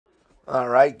All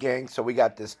right, gang. So we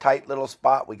got this tight little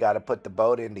spot we got to put the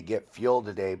boat in to get fuel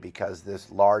today because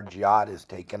this large yacht is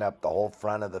taking up the whole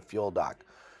front of the fuel dock.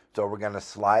 So we're going to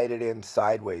slide it in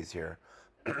sideways here.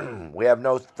 We have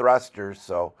no thrusters,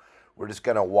 so we're just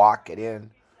going to walk it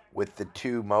in with the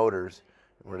two motors.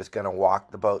 We're just going to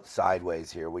walk the boat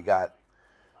sideways here. We got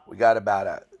about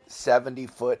a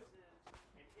 70-foot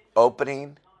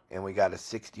opening and we got a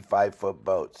 65-foot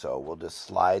boat. So we'll just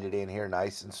slide it in here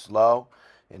nice and slow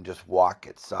and just walk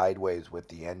it sideways with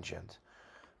the engines.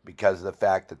 Because of the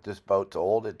fact that this boat's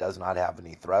old, it does not have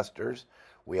any thrusters.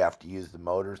 We have to use the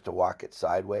motors to walk it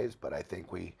sideways, but I think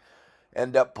we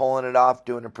end up pulling it off,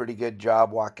 doing a pretty good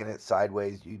job walking it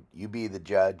sideways. You be the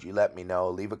judge. You let me know.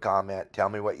 Leave a comment. Tell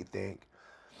me what you think.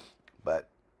 But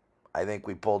I think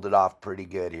we pulled it off pretty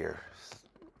good here.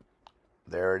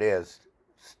 There it is.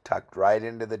 It's tucked right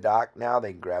into the dock now.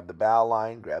 They can grab the bow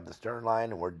line, grab the stern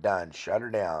line, and we're done. Shut her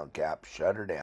down, Cap. Shut her down.